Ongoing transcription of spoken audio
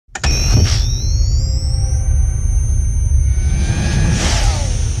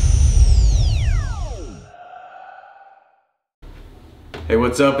Hey,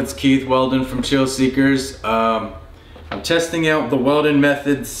 what's up? It's Keith Weldon from Chill Seekers. I'm testing out the Weldon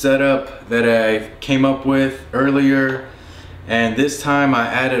Method setup that I came up with earlier, and this time I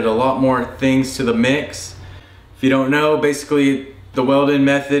added a lot more things to the mix. If you don't know, basically the Weldon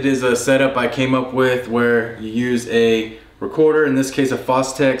Method is a setup I came up with where you use a recorder, in this case a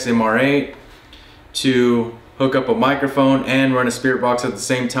Fostex MR8, to hook up a microphone and run a spirit box at the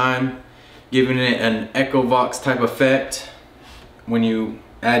same time, giving it an echo vox type effect when you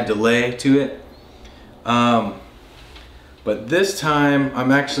add delay to it. But this time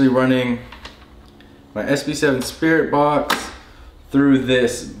I'm actually running my SB7 spirit box through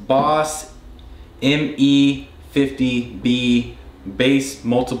this Boss ME50B bass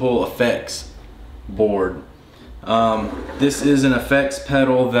multiple effects board. This is an effects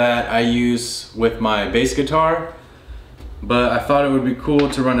pedal that I use with my bass guitar, but I thought it would be cool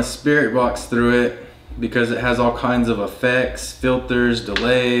to run a spirit box through it because it has all kinds of effects, filters,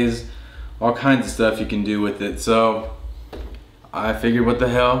 delays, all kinds of stuff you can do with it. So I figured, what the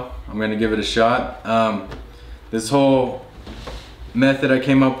hell, I'm gonna give it a shot. This whole method I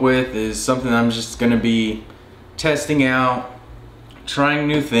came up with is something I'm just gonna be testing out, trying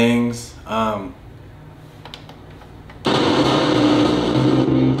new things.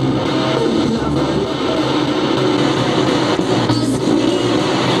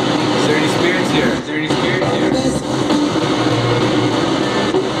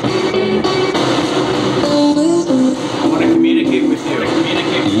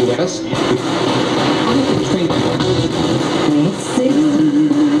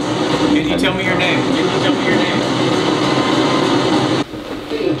 Can you tell me your name? Can you tell me your name?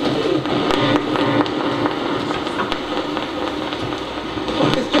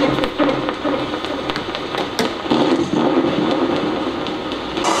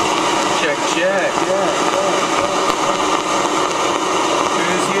 Check, check.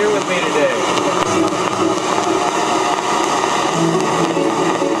 Who's here with me today?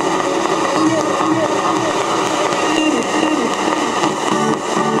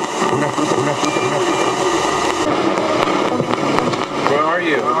 Where are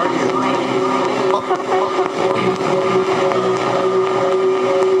you?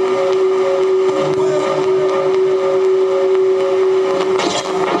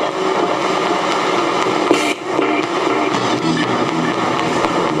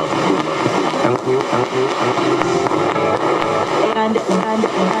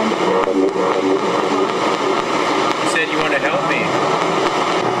 You said you want to help me.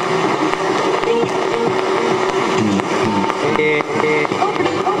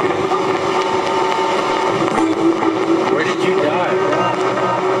 Where did you die?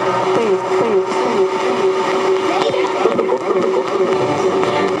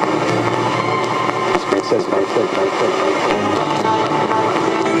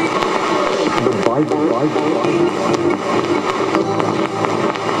 The Bible.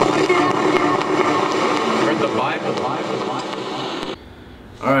 Read the Bible.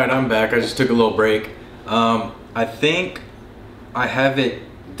 Alright, I'm back. I just took a little break. I think I have it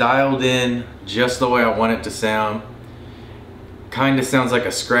dialed in just the way I want it to sound. Kinda sounds like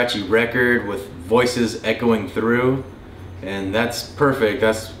a scratchy record with voices echoing through, and that's perfect.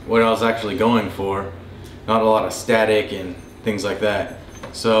 That's what I was actually going for. Not a lot of static and things like that.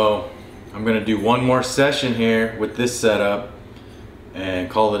 So I'm gonna do one more session here with this setup and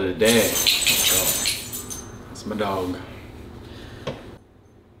call it a day. So, that's my dog.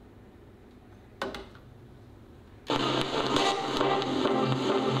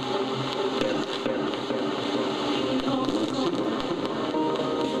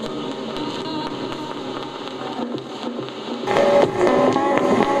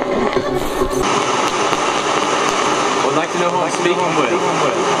 I'd like to know who I'm speaking with.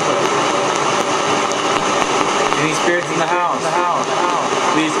 Any spirits in the house?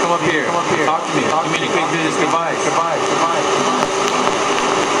 Please come up here. Talk to me. Communicate through this device.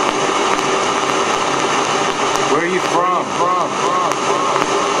 Where are you from?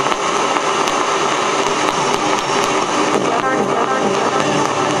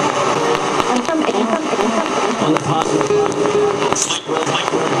 I'm from England. On the positive.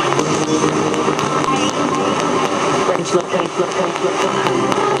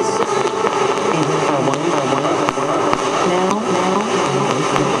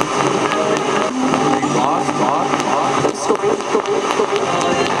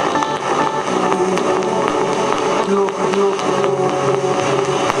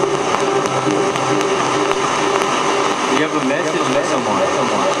 You have a message for someone.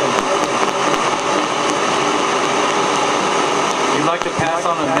 You'd like to pass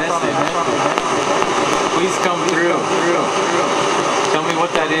on a message. Please come through. Tell me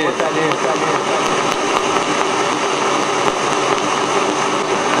what that is.